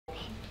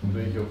Close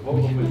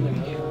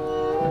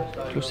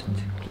it,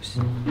 close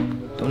it.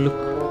 Don't look.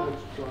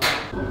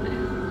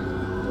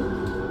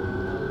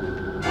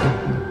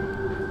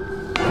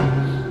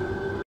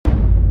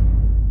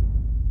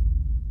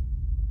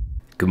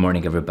 Good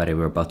morning everybody,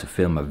 we're about to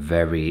film a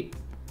very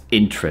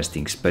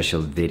interesting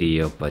special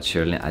video, but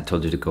Sherlyn, I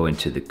told you to go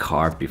into the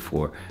car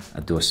before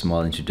I do a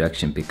small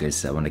introduction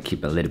because I want to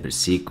keep a little bit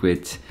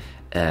secret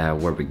where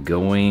we're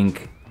going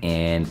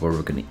and where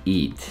we're gonna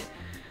eat.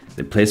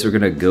 The place we're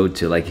gonna go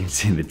to, like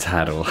it's in the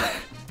title.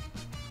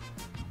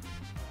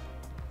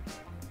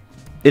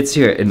 It's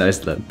here in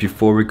Iceland.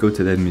 Before we go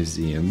to the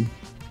museum,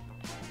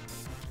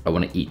 I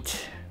want to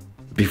eat.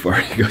 Before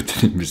we go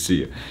to the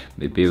museum,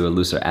 maybe we'll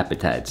lose our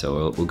appetite,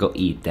 so we'll go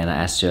eat. Then I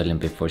asked Sherlyn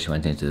before she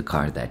went into the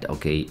car that,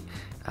 okay,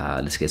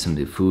 let's get some of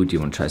the food. You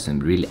want to try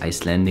something really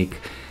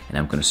Icelandic? And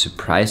I'm gonna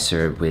surprise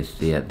her with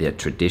the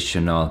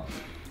traditional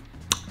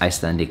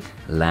Icelandic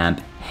lamb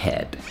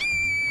head.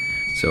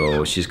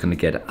 So she's gonna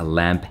get a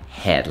lamb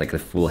head, like the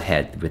full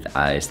head with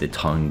eyes, the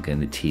tongue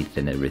and the teeth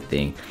and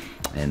everything.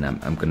 And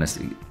I'm gonna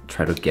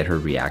try to get her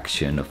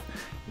reaction of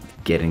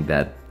getting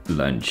that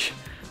lunch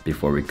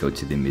before we go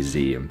to the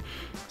museum.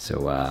 So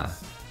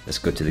let's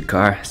go to the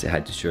car, say hi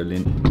to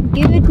Sherlyn.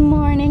 Good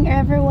morning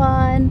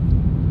everyone.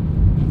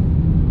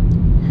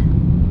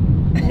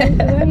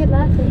 Why are you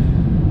laughing?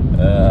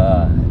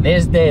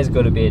 This day is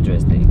going to be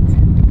interesting.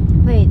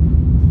 Wait.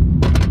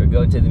 We're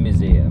going to the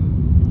museum.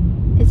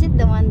 Is it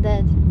the one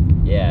that...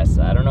 Yes,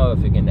 I don't know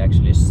if you can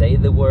actually say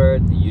the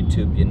word.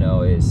 YouTube, you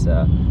know, is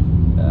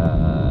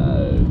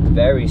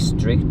very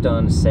strict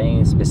on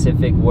saying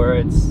specific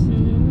words.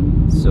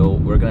 So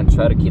we're gonna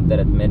try to keep that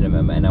at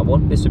minimum, and I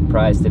won't be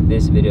surprised if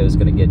this video is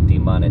gonna get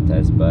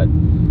demonetized, but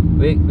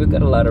we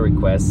got a lot of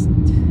requests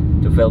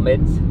to film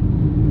it.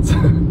 So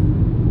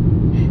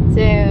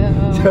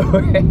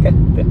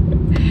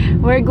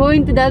we're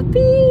going to the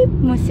Beep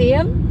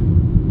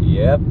Museum.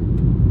 Yep.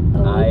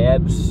 Oh. I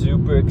am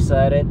super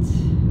excited.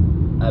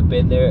 I've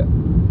been there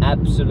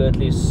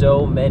absolutely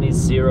so many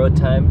 0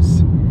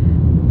 times.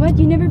 What,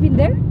 you never been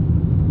there?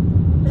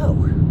 No.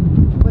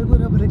 Why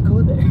would I want to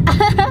go there?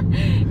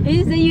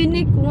 It's the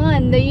unique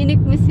one, the unique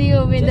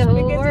museum in the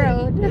whole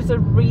world. There's a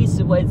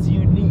reason why it's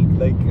unique.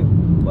 Like,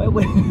 why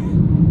would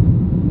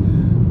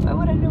I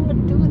want to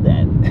do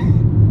that?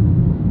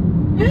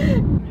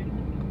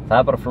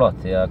 Það bara flott,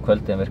 því að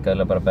kvöldin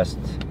virkaði bara best.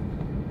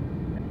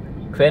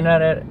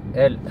 Hvenær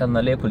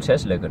Liverpool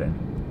Chess-leikurinn?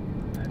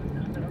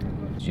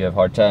 Do you have a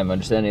hard time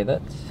understanding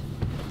that?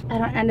 I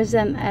don't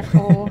understand at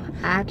all,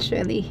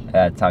 actually.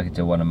 Talking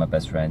to one of my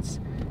best friends.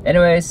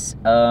 Anyways,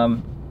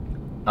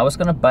 I was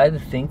gonna buy the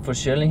thing for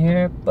Sherlyn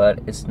here, but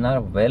it's not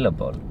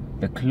available.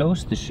 They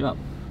closed the shop.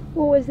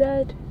 What was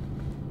that?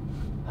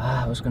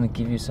 I was gonna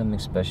give you something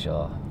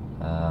special.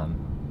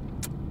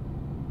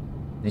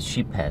 The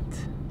sheep head.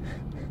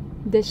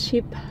 The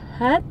sheep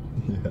hat?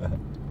 Yeah.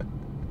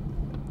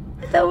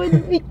 That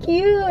would be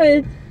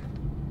cute.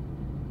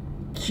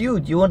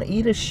 Cute? You wanna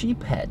eat a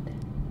sheep head?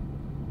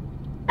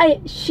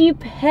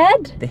 Sheep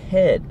head? The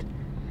head.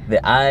 The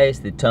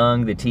eyes, the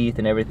tongue, the teeth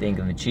and everything,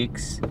 and the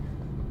cheeks.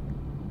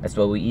 That's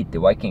what we eat, the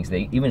Vikings.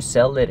 They even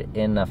sell it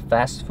in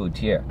fast food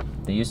here.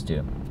 They used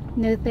to.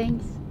 No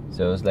thanks.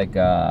 So it's like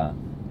a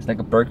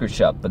burger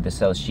shop, but they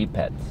sell sheep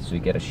head. So you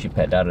get a sheep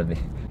head out of it.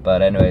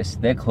 But anyways,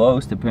 they're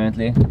closed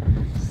apparently.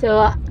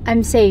 So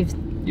I'm saved.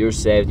 You're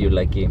saved, you're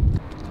lucky.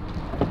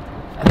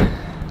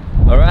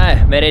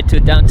 Alright, made it to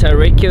downtown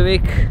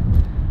Reykjavík.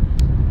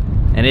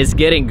 And it's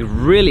getting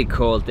really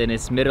cold, and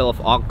it's middle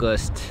of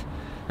August.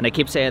 And I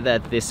keep saying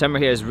that the summer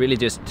here is really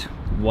just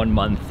 1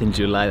 month in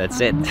July, that's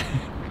it.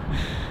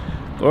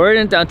 We're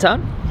in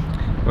downtown.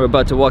 We're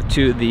about to walk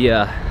to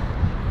the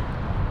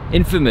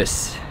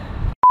infamous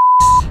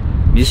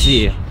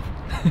museum.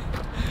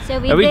 So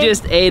and we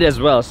just ate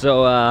as well,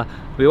 so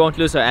we won't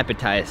lose our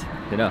appetite,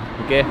 you know,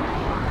 okay?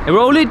 And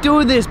we're only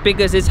doing this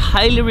because it's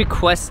highly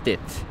requested.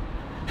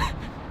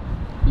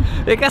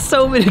 They got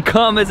so many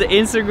comments on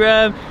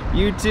Instagram,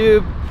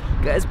 YouTube.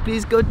 Guys,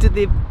 please go to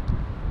the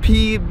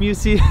P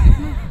Museum.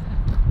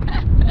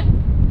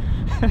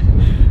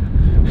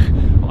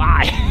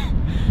 Why?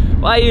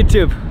 Why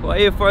YouTube? Why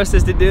you forced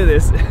us to do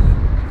this?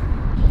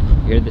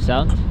 Hear the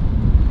sound?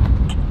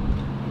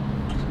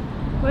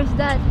 Where's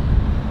that?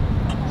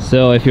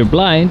 So if you're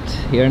blind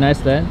here in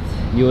Iceland,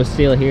 you will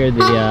still hear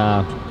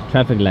the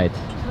traffic light.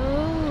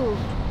 Oh.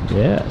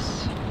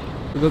 Yes.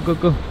 Go, go,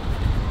 go.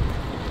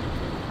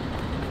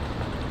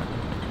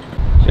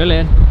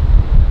 Sherlyn.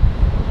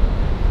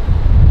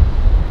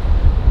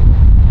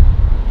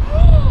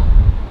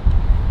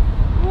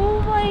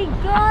 Oh my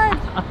god!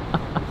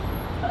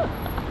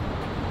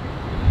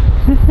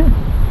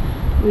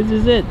 This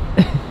is it.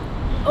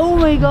 Oh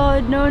my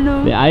god, no,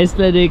 no. The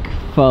Icelandic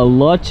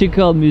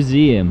Phallological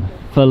Museum.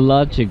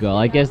 Phallological,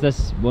 I guess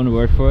that's one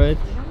word for it.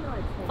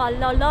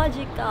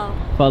 Phallological.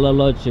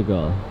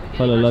 Phallological.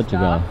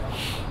 Phallological.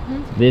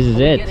 This is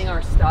it. Getting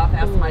our stuff.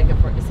 Ask Micah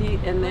for. Is he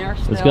in there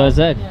still? Let's go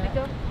inside.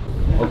 Yeah.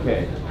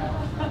 Okay.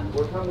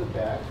 Work on the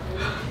back.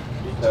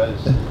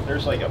 because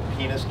there's like a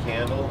penis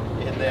candle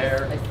in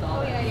there.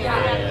 Oh,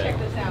 yeah. And Check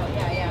this out.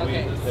 Yeah. we-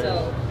 Okay.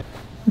 there-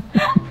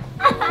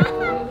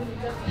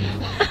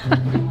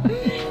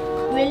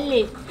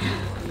 Willy.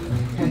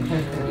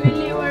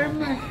 Willy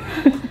warmer.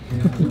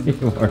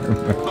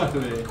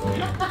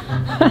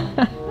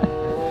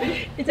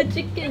 It's a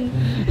chicken.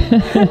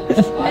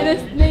 And a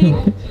snake.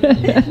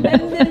 And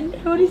then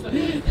what is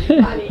this?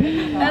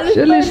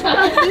 Sherlyn,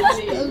 stop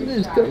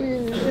this! Come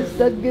here, it's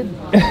not good.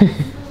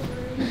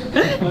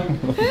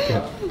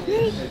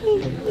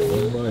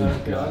 Oh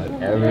my god.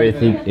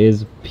 Everything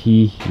is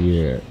pee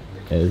here.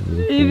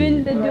 Everything.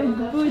 Even the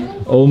dog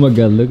food. Oh my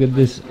god, look at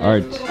this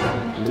art.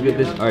 Look at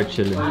this art,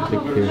 Sherlyn.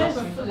 Look here.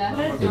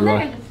 The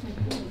rock.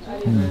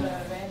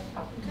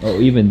 Oh,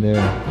 even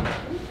there.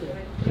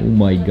 Oh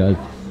my god.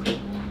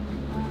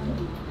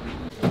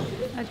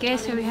 Okay,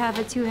 so we have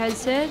a 2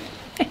 headset.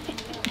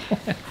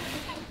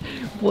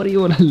 What do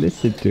you want to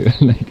listen to?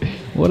 Like,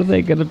 what are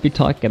they gonna be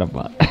talking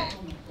about?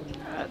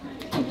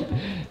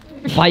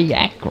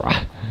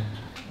 Viagra.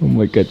 Oh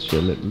my god,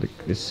 Sherlyn, look,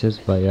 it says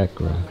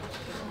Viagra.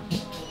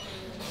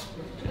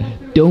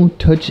 Don't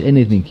touch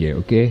anything here,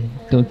 okay?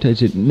 Don't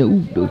touch it. No,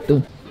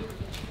 don't.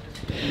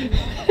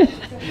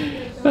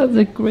 That's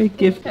a great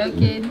gift.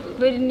 Okay,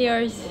 put in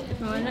yours.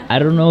 You wanna? I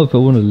don't know if I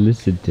want to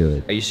listen to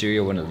it. Are you sure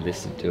you want to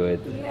listen to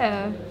it?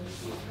 Yeah.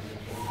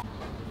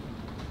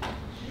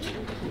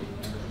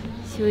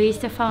 So he's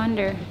the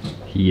founder.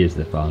 He is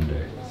the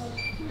founder.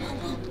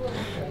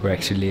 We're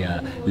actually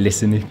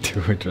listening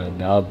to it right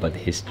now about the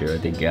history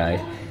of the guy,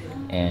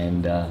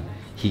 and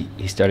he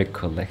started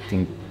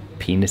collecting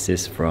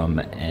penises from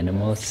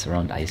animals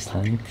around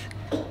Iceland,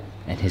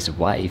 and his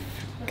wife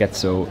got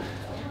so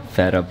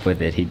fed up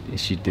with it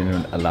she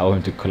didn't allow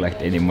him to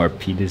collect any more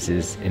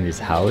penises in his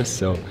house,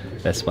 so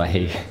that's why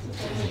he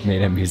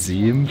made a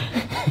museum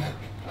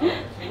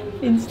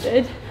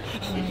Instead.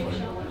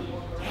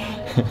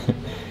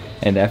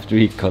 and after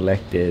he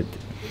collected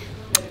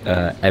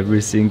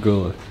every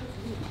single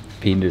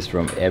penis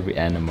from every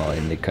animal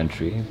in the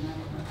country,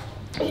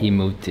 he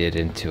moved it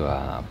into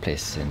a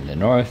place in the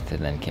north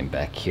and then came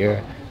back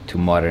here to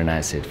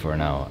modernize it for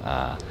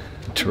now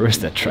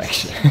tourist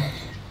attraction.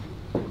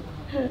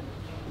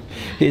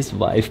 His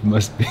wife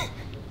must be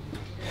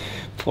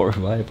poor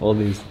wife, all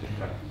these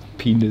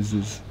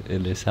penises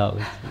in his house.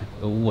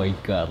 Oh my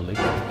god, look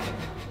at it.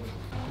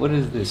 What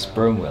is this?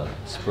 Sperm whale.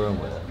 Sperm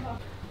whale.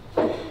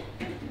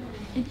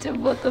 It's a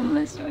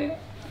bottomless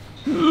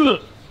well.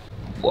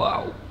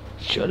 Wow,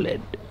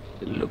 Sherlyn,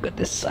 look at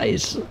the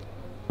size.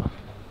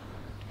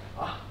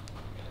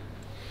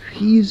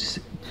 He's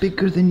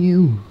bigger than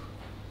you.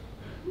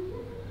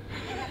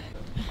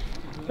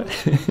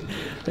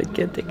 I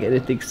can't take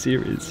anything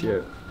serious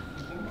here.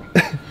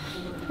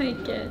 I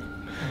guess.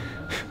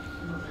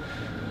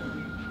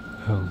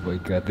 Oh my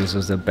god, this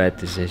was a bad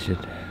decision.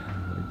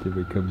 Why did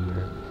we come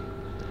here?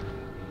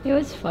 It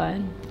was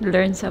fun.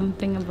 Learn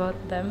something about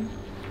them.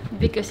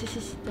 Because this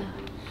is the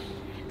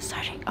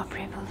starting of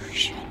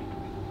revolution.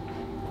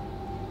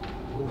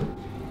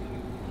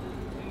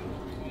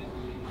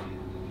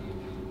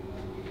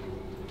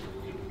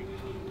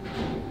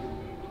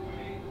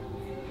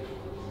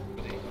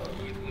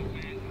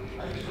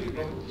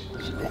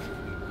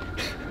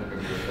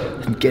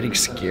 I'm getting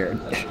scared.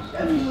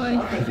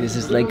 Why? This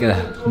is like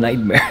a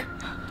nightmare.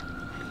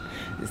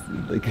 This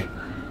is like,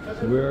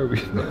 where are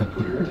we now?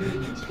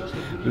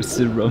 We're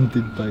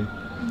surrounded by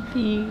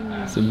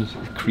some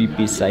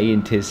creepy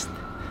scientist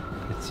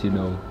that's, you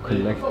know,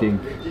 collecting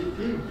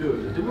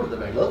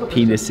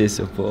penises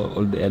of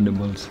all the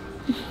animals.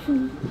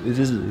 This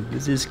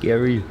is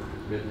scary.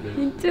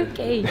 It's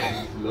okay.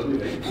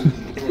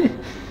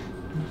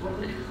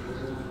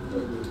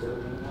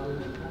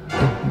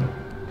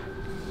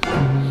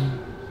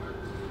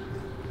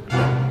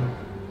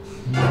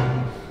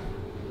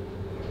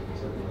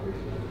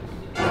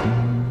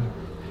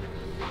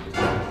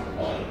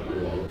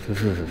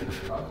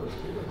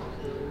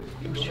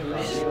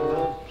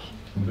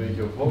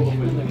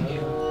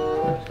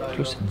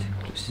 Close it.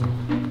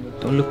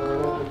 Don't look.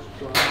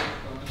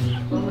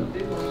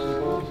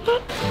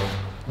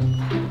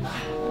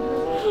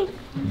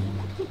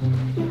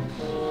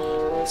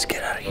 Let's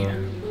get out of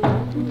here.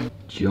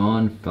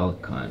 John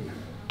Falcon,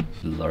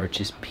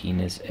 largest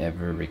penis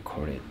ever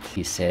recorded.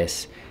 He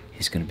says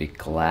he's gonna be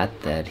glad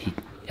that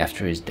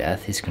after his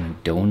death, he's gonna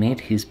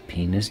donate his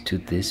penis to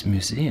this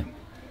museum.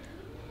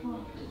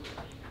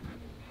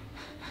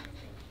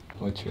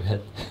 Watch your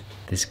head.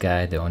 This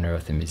guy, the owner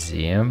of the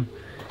museum,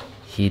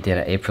 he did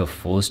an April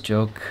Fool's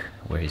joke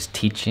where he's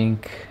teaching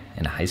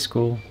in a high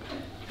school.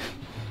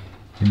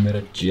 He made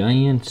a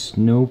giant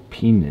snow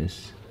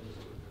penis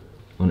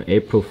on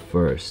April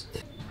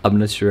 1st. I'm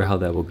not sure how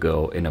that will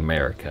go in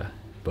America,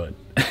 but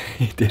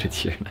he did it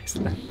here in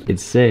Iceland.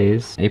 It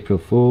says, April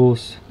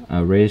Fools,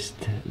 I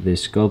raised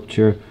this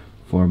sculpture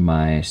for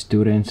my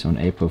students on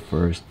April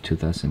 1st,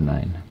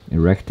 2009.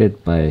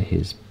 Erected by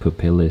his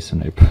pupilles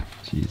on April.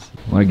 Jeez.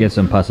 Wanna get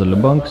some Paso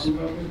Lebunks?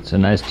 It's a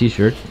nice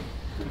t-shirt.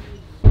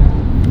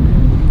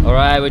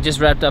 Alright, we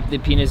just wrapped up the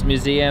penis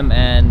museum,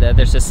 and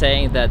there's a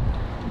saying that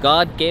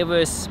God gave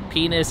us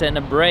penis and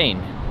a brain,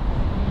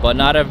 but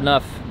not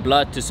enough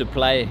blood to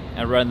supply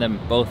and run them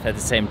both at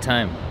the same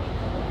time.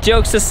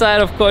 Jokes aside,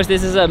 of course,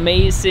 this is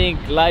amazing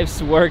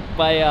life's work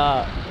by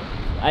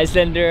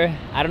Icelander.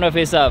 I don't know if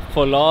he's a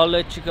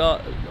phallologist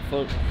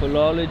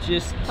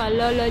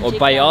or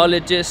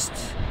biologist,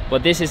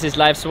 but this is his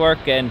life's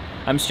work, and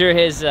I'm sure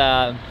his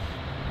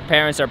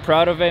parents are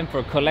proud of him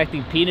for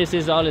collecting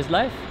penises all his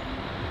life,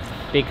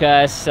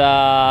 because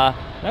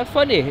not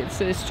funny,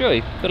 it's true,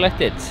 he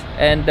collected,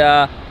 and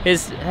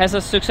has a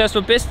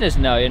successful business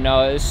now. You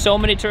know, there's so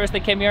many tourists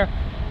that came here,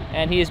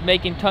 and he is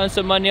making tons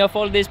of money off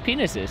all these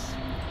penises.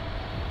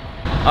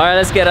 All right,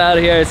 let's get out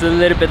of here. It's a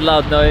little bit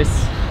loud noise.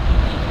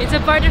 It's a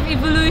part of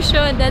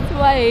evolution, that's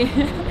why.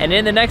 And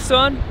in the next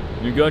one,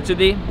 we're going to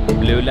the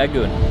Blue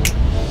Lagoon.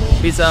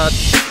 Peace out.